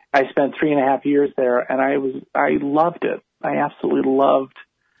 I spent 3.5 years there, and I loved it. I absolutely loved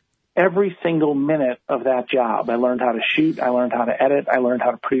every single minute of that job. I learned how to shoot. I learned how to edit. I learned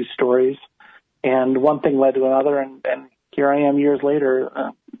how to produce stories. And one thing led to another, and here I am years later.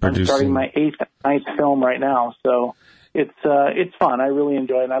 I'm starting my 9th film right now. So it's fun. I really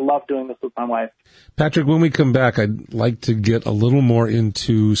enjoy it, and I love doing this with my wife. Patrick, when we come back, I'd like to get a little more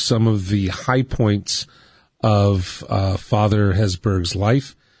into some of the high points of Father Hesburgh's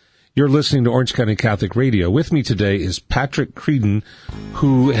life. You're listening to Orange County Catholic Radio. With me today is Patrick Creadon,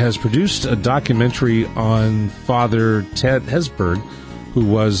 who has produced a documentary on Father Ted Hesburgh, who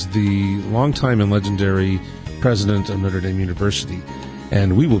was the longtime and legendary president of Notre Dame University.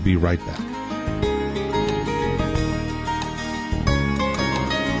 And we will be right back.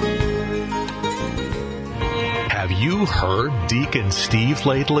 Have you heard Deacon Steve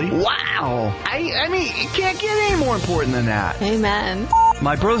lately? Wow! I mean, it can't get any more important than that. Amen.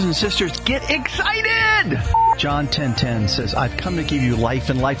 My brothers and sisters, get excited! John 10:10 says, I've come to give you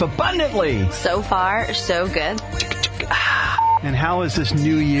life and life abundantly. So far, so good. And how is this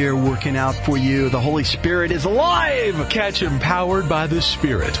new year working out for you? The Holy Spirit is alive! Catch Empowered by the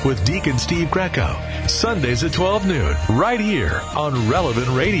Spirit with Deacon Steve Greco. Sundays at 12 noon, right here on Relevant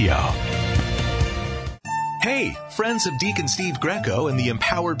Radio. Hey, friends of Deacon Steve Greco and the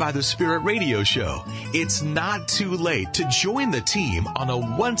Empowered by the Spirit radio show. It's not too late to join the team on a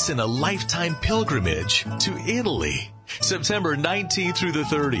once-in-a-lifetime pilgrimage to Italy. September 19th through the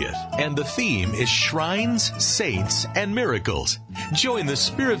 30th, and the theme is Shrines, Saints, and Miracles. Join the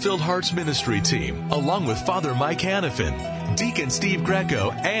Spirit-Filled Hearts Ministry team, along with Father Mike Hannafin, Deacon Steve Greco,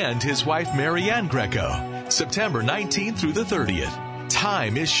 and his wife Marianne Greco. September 19th through the 30th.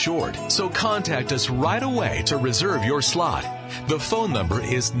 Time is short, so contact us right away to reserve your slot. The phone number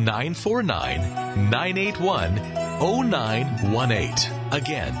is 949-981-0918.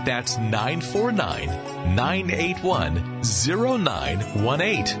 Again, that's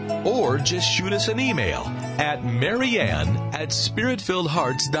 949-981-0918. Or just shoot us an email at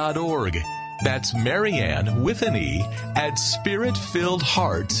marianne@spiritfilledhearts.org. That's Marianne with an E at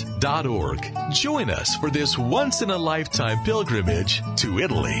spiritfilledhearts.org. Join us for this once-in-a-lifetime pilgrimage to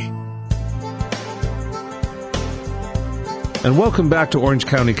Italy. And welcome back to Orange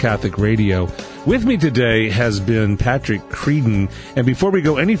County Catholic Radio. With me today has been Patrick Creadon. And before we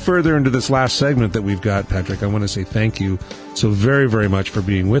go any further into this last segment that we've got, Patrick, I want to say thank you so very, very much for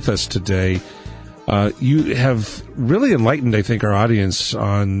being with us today. You have really enlightened, I think, our audience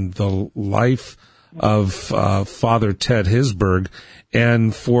on the life of Father Ted Hesburgh.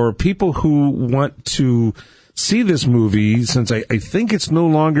 And for people who want to see this movie, since I think it's no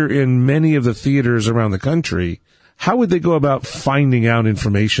longer in many of the theaters around the country, how would they go about finding out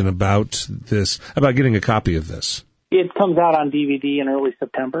information about this, about getting a copy of this? It comes out on DVD in early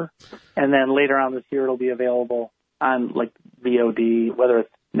September, and then later on this year it'll be available on like VOD, whether it's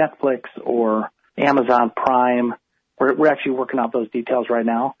Netflix or Amazon Prime. We're actually working out those details right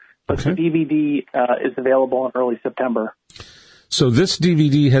now. But Okay. the DVD is available in early September. So this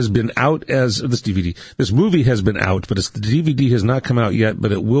DVD has been out this movie has been out, but the DVD has not come out yet,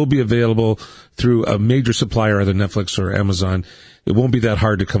 but it will be available through a major supplier, either Netflix or Amazon. It won't be that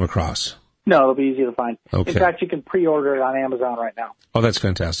hard to come across. No, it'll be easy to find. Okay. In fact, you can pre-order it on Amazon right now. Oh, that's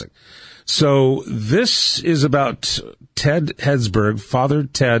fantastic. So this is about Ted Hedsberg. Father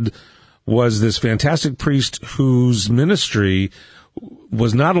Ted was this fantastic priest whose ministry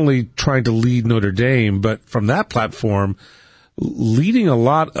was not only trying to lead Notre Dame, but from that platform, leading a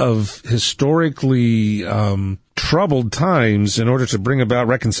lot of historically troubled times in order to bring about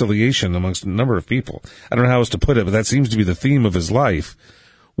reconciliation amongst a number of people. I don't know how else to put it, but that seems to be the theme of his life.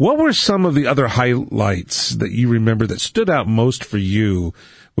 What were some of the other highlights that you remember that stood out most for you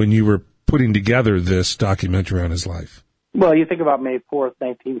when you were putting together this documentary on his life? Well, you think about May 4th,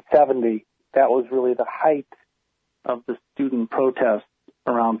 1970. That was really the height of the student protests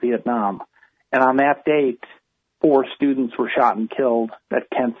around Vietnam. And on that date, 4 students were shot and killed at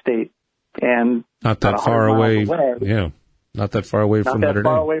Kent State. And not that far away. Yeah, not that far away from Notre Dame.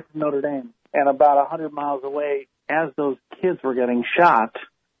 Not that far away from Notre Dame. And about 100 miles away, as those kids were getting shot,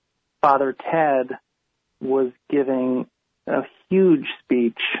 Father Ted was giving a huge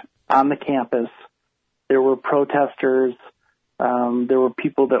speech on the campus. There were protesters. There were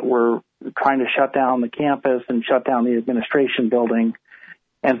people that were trying to shut down the campus and shut down the administration building.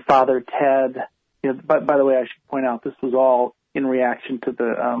 And Father Ted, by the way, I should point out this was all in reaction to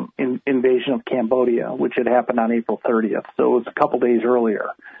the invasion of Cambodia, which had happened on April 30th. So it was a couple days earlier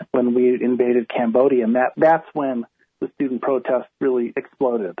when we invaded Cambodia, and that's when the student protest really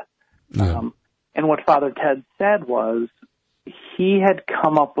exploded. Yeah. And what Father Ted said was he had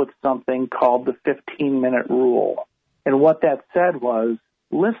come up with something called the 15-minute rule. And what that said was,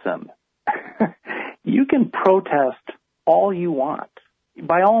 listen, you can protest all you want,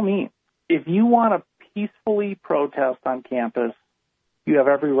 by all means. If you want to peacefully protest on campus, you have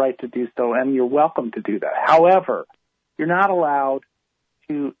every right to do so, and you're welcome to do that. However, you're not allowed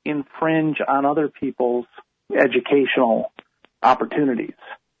to infringe on other people's educational opportunities.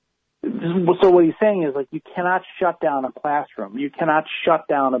 So what he's saying is, like, you cannot shut down a classroom. You cannot shut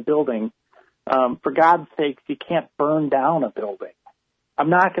down a building. For God's sakes, you can't burn down a building. I'm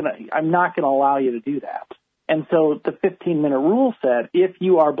not gonna allow you to do that. And so the 15-minute rule said, if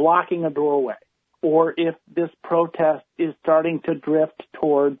you are blocking a doorway, or if this protest is starting to drift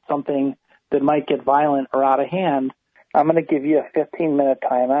towards something that might get violent or out of hand, I'm going to give you a 15-minute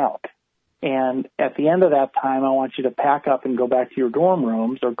timeout. And at the end of that time, I want you to pack up and go back to your dorm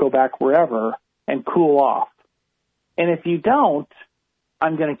rooms or go back wherever and cool off. And if you don't,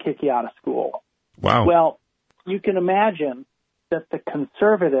 I'm going to kick you out of school. Wow. Well, you can imagine that the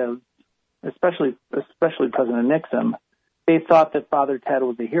conservatives, especially President Nixon, they thought that Father Ted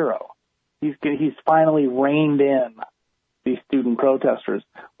was a hero. He's finally reined in these student protesters.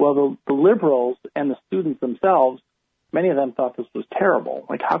 Well, the liberals and the students themselves, many of them thought this was terrible.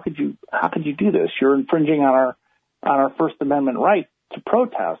 Like, how could you do this? You're infringing on our First Amendment right to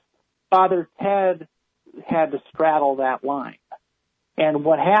protest. Father Ted had to straddle that line. And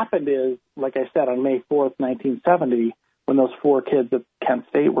what happened is, like I said, on May 4th, 1970, when those 4 kids at Kent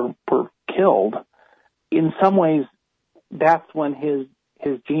State were killed, in some ways, that's when his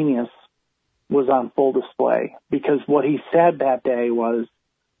genius was on full display. Because what he said that day was,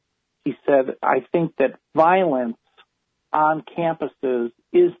 he said, I think that violence on campuses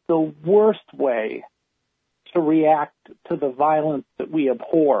is the worst way to react to the violence that we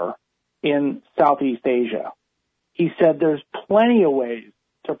abhor in Southeast Asia. He said there's plenty of ways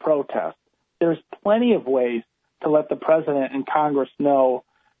to protest. There's plenty of ways to let the president and Congress know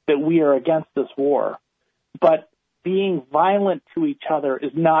that we are against this war. But being violent to each other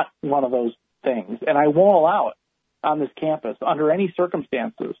is not one of those things, and I won't allow it on this campus under any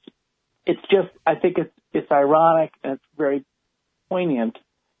circumstances. It's just, I think it's ironic and it's very poignant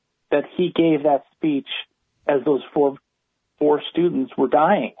that he gave that speech as those four students were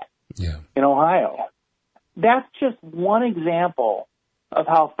dying in Ohio. That's just one example of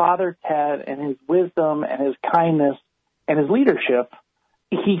how Father Ted and his wisdom and his kindness and his leadership,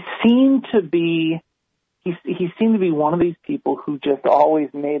 he seemed to be one of these people who just always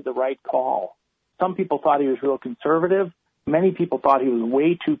made the right call. Some people thought he was real conservative. Many people thought he was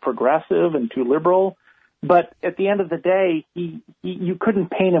way too progressive and too liberal. But at the end of the day, you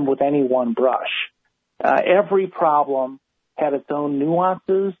couldn't paint him with any one brush. Every problem had its own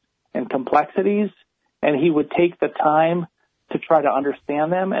nuances and complexities, and he would take the time to try to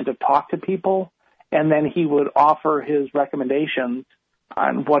understand them and to talk to people, and then he would offer his recommendations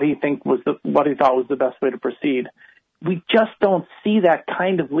on what he thought was the best way to proceed. We just don't see that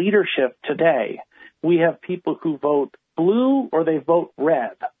kind of leadership today. We have people who vote blue or they vote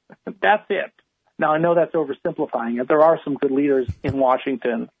red. That's it. Now, I know that's oversimplifying it. There are some good leaders in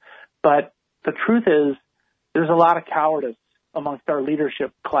Washington, but the truth is there's a lot of cowardice amongst our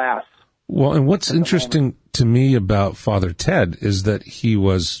leadership class. Well, and what's interesting to me about Father Ted is that he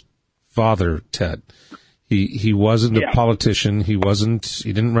was Father Ted. He wasn't a politician. He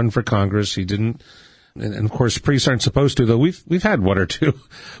didn't run for Congress. He didn't, and of course priests aren't supposed to, though we've had one or two,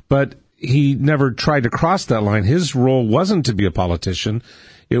 but he never tried to cross that line. His role wasn't to be a politician.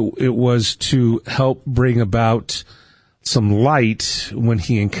 It was to help bring about some light when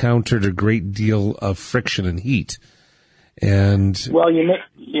he encountered a great deal of friction and heat. And well,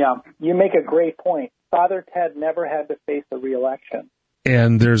 you make a great point. Father Ted never had to face a re-election.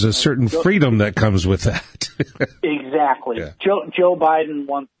 And there's a certain freedom that comes with that. Exactly. Yeah. Joe Biden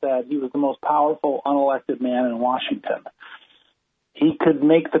once said he was the most powerful unelected man in Washington. He could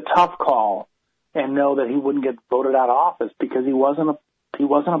make the tough call and know that he wouldn't get voted out of office because he wasn't a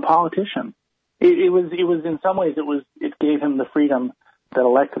politician. It was in some ways it gave him the freedom that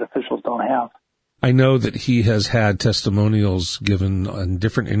elected officials don't have. I know that he has had testimonials given in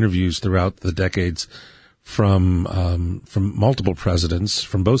different interviews throughout the decades from multiple presidents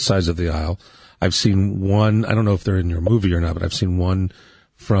from both sides of the aisle. I've seen one, I don't know if they're in your movie or not, but I've seen one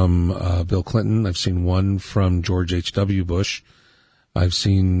from Bill Clinton. I've seen one from George H.W. Bush. I've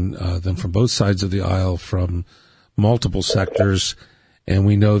seen them from both sides of the aisle from multiple sectors. And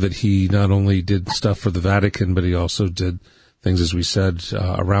we know that he not only did stuff for the Vatican, but he also did things, as we said,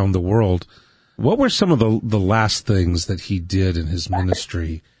 around the world. What were some of the last things that he did in his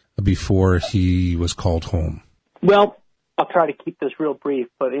ministry before he was called home? Well, I'll try to keep this real brief,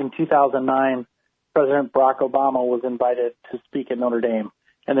 but in 2009, President Barack Obama was invited to speak at Notre Dame,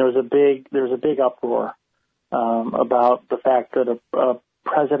 and there was a big uproar about the fact that a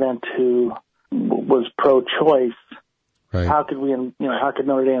president who was pro-choice, right. How could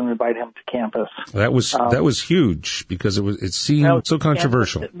Notre Dame invite him to campus? That was huge because it seemed so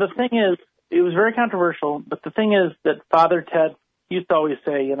controversial. The thing is, it was very controversial, but the thing is that Father Ted used to always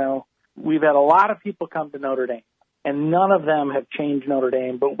say, we've had a lot of people come to Notre Dame, and none of them have changed Notre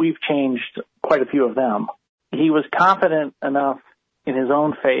Dame, but we've changed quite a few of them. He was confident enough in his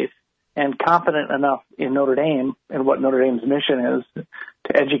own faith and confident enough in Notre Dame and what Notre Dame's mission is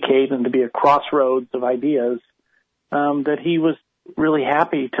to educate and to be a crossroads of ideas, that he was really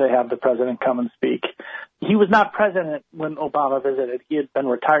happy to have the president come and speak. He was not president when Obama visited. He had been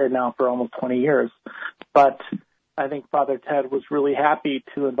retired now for almost 20 years. But I think Father Ted was really happy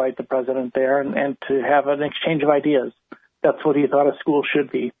to invite the president there and to have an exchange of ideas. That's what he thought a school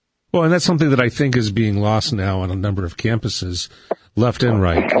should be. Well, and that's something that I think is being lost now on a number of campuses, left and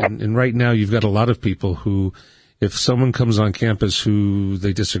right. And right now you've got a lot of people who, if someone comes on campus who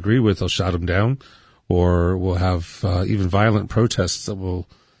they disagree with, they'll shut them down, or we'll have even violent protests that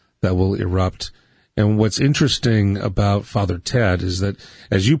will erupt. And what's interesting about Father Ted is that,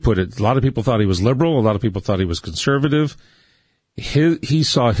 as you put it, a lot of people thought he was liberal, a lot of people thought he was conservative. He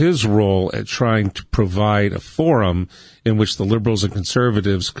saw his role at trying to provide a forum in which the liberals and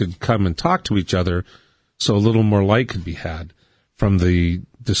conservatives could come and talk to each other so a little more light could be had from the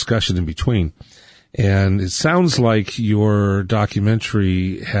discussion in between. And it sounds like your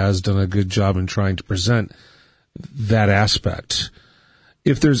documentary has done a good job in trying to present that aspect.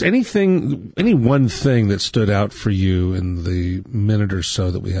 If there's any one thing that stood out for you in the minute or so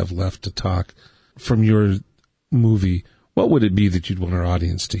that we have left to talk from your movie, what would it be that you'd want our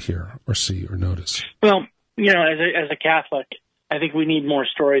audience to hear or see or notice? Well, as a Catholic, I think we need more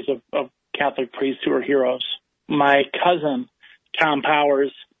stories of Catholic priests who are heroes. My cousin, Tom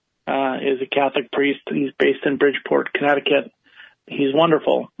Powers, is a Catholic priest. He's based in Bridgeport, Connecticut. He's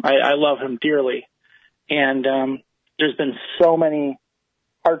wonderful. I love him dearly. And there's been so many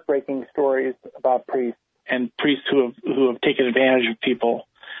heartbreaking stories about priests and priests who have taken advantage of people.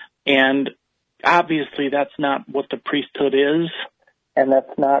 And obviously that's not what the priesthood is, and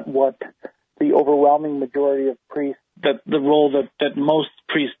that's not what the overwhelming majority of priests, that the role that most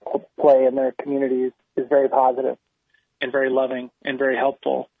priests play in their communities is very positive and very loving and very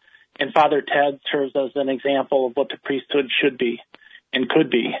helpful. And Father Ted serves as an example of what the priesthood should be and could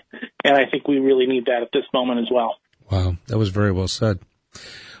be. And I think we really need that at this moment as well. Wow, that was very well said.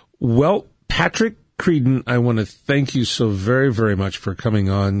 Well, Patrick Creadon, I want to thank you so very, very much for coming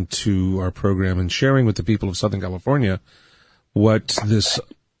on to our program and sharing with the people of Southern California what this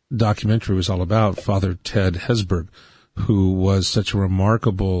documentary was all about. Father Ted Hesburgh, who was such a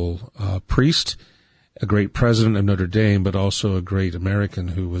remarkable priest, a great president of Notre Dame, but also a great American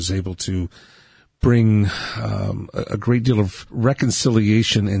who was able to bring a great deal of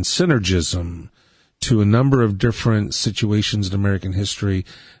reconciliation and synergism to a number of different situations in American history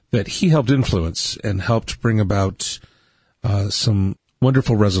that he helped influence and helped bring about some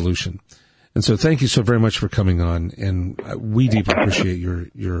wonderful resolution. And so thank you so very much for coming on, and we deeply appreciate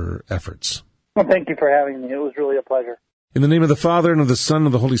your efforts. Well, thank you for having me. It was really a pleasure. In the name of the Father, and of the Son, and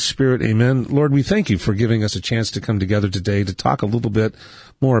of the Holy Spirit, amen. Lord, we thank you for giving us a chance to come together today to talk a little bit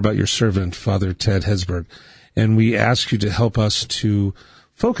more about your servant, Father Ted Hesburgh. And we ask you to help us to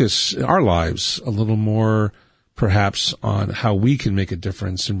focus our lives a little more, perhaps, on how we can make a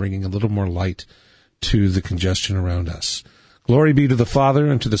difference in bringing a little more light to the congestion around us. Glory be to the Father,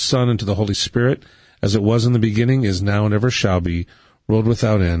 and to the Son, and to the Holy Spirit, as it was in the beginning, is now, and ever shall be, world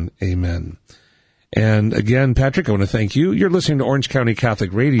without end. Amen. And again, Patrick, I want to thank you. You're listening to Orange County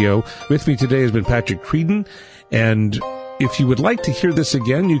Catholic Radio. With me today has been Patrick Creadon. And if you would like to hear this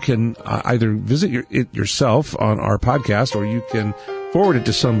again, you can either visit it yourself on our podcast, or you can forward it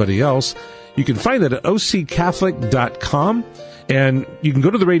to somebody else. You can find that at occatholic.com. And you can go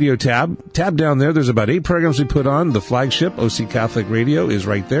to the radio tab down there. There's about 8 programs we put on. The flagship, OC Catholic Radio, is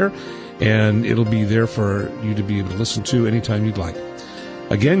right there. And it'll be there for you to be able to listen to anytime you'd like.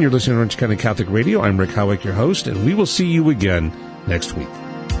 Again, you're listening to Orange County Catholic Radio. I'm Rick Howick, your host, and we will see you again next week.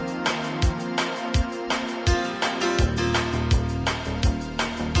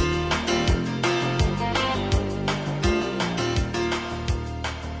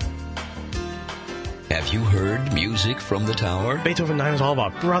 Have you heard music from the tower? Beethoven 9 is all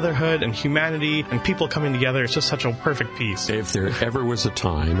about brotherhood and humanity and people coming together. It's just such a perfect piece. If there ever was a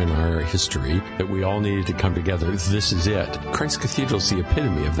time in our history that we all needed to come together, this is it. Christ Cathedral is the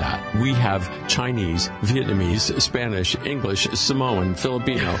epitome of that. We have Chinese, Vietnamese, Spanish, English, Samoan,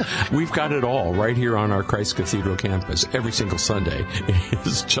 Filipino. We've got it all right here on our Christ Cathedral campus every single Sunday. It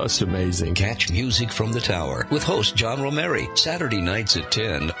is just amazing. Catch Music from the Tower with host John Romeri, Saturday nights at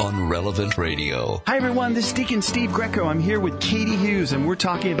 10 on Relevant Radio. Hi, everyone. This is Deacon Steve Greco. I'm here with Katie Hughes, and we're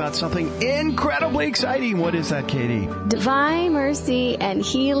talking about something incredibly exciting. What is that, Katie? Divine Mercy and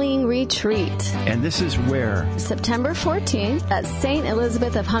Healing Retreat. And this is where? September 14th at St.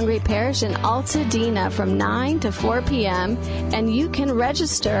 Elizabeth of Hungary Parish in Altadena from 9 to 4 p.m. And you can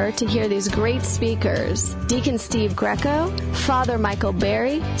register to hear these great speakers. Deacon Steve Greco, Father Michael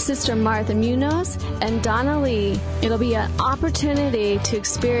Berry, Sister Martha Munoz, and Donna Lee. It'll be an opportunity to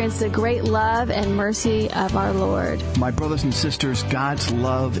experience the great love and mercy of our Lord. My brothers and sisters, God's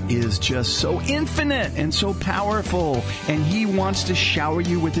love is just so infinite and so powerful, and He wants to shower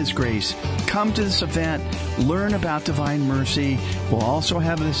you with His grace. Come to this event, learn about Divine Mercy. We'll also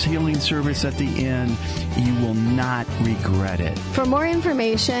have this healing service at the end. You will not regret it. For more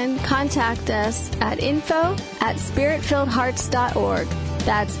information, contact us at info@spiritfilledhearts.org.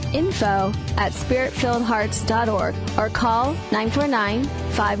 That's info@spiritfilledhearts.org, or call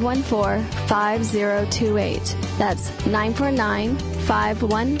 949-514-5028. That's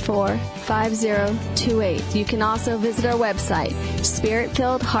 949-514-5028. You can also visit our website,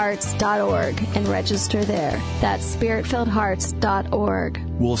 spiritfilledhearts.org, and register there. That's spiritfilledhearts.org.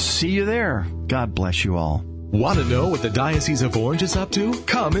 We'll see you there. God bless you all. Want to know what the Diocese of Orange is up to?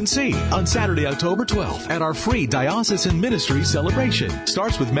 Come and see on Saturday, October 12th at our free Diocesan Ministry celebration.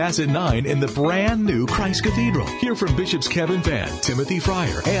 Starts with Mass at 9 in the brand new Christ Cathedral. Hear from Bishops Kevin Vann, Timothy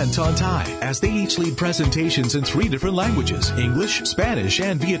Fryer, and Ton Tai as they each lead presentations in 3 different languages, English, Spanish,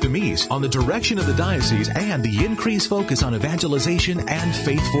 and Vietnamese, on the direction of the diocese and the increased focus on evangelization and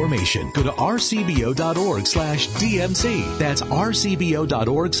faith formation. Go to rcbo.org/DMC. That's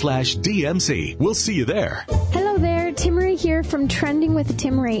rcbo.org/DMC. We'll see you there. Hello there, Timmery here from Trending with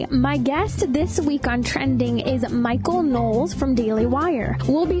Timmery. My guest this week on Trending is Michael Knowles from Daily Wire.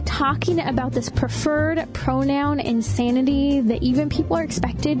 We'll be talking about this preferred pronoun insanity that even people are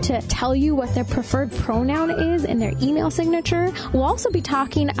expected to tell you what their preferred pronoun is in their email signature. We'll also be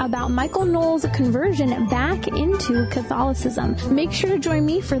talking about Michael Knowles' conversion back into Catholicism. Make sure to join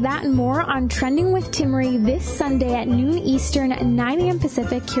me for that and more on Trending with Timmery this Sunday at noon Eastern, 9 a.m.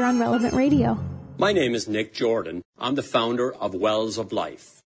 Pacific here on Relevant Radio. My name is Nick Jordan. I'm the founder of Wells of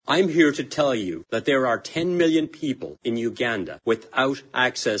Life. I'm here to tell you that there are 10 million people in Uganda without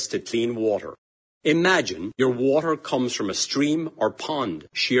access to clean water. Imagine your water comes from a stream or pond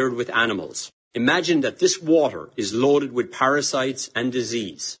shared with animals. Imagine that this water is loaded with parasites and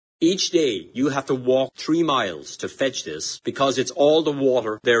disease. Each day you have to walk 3 miles to fetch this because it's all the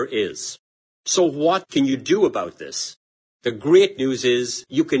water there is. So what can you do about this? The great news is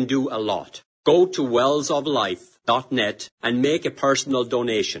you can do a lot. Go to wellsoflife.net and make a personal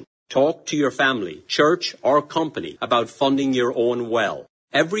donation. Talk to your family, church, or company about funding your own well.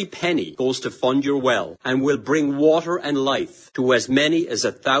 Every penny goes to fund your well and will bring water and life to as many as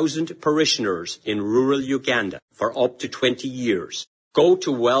 1,000 parishioners in rural Uganda for up to 20 years. Go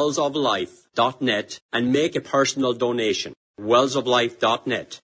to wellsoflife.net and make a personal donation. wellsoflife.net.